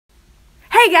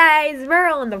Hey guys,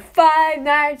 Merrill and the Five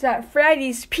Nights at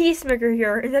Freddy's Peacemaker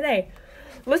here, and today,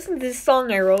 listen to this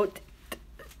song I wrote.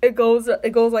 It goes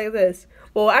like this.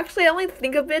 Well, actually, I only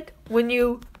think of it when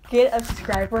you get a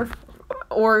subscriber,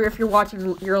 or if you're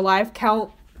watching your live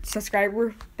count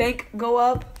subscriber bank go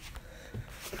up,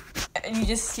 and you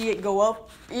just see it go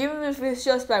up, even if it's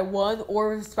just by one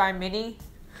or if it's by many.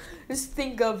 Just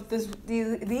think of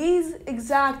these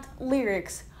exact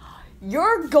lyrics.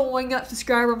 You're going up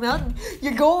subscriber mountain.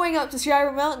 You're going up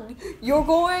subscriber mountain. You're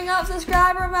going up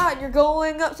subscriber mountain. You're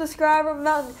going up subscriber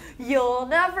mountain. You'll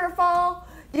never fall.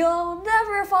 You'll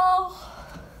never fall.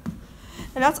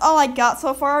 And that's all I got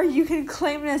so far. You can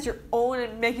claim it as your own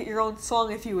and make it your own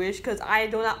song if you wish, because I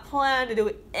do not plan to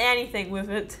do anything with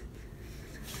it.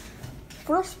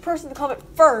 First person to comment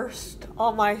first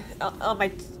on my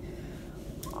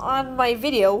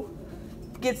video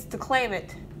gets to claim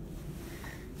it.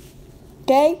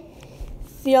 Okay?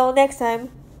 See y'all next time.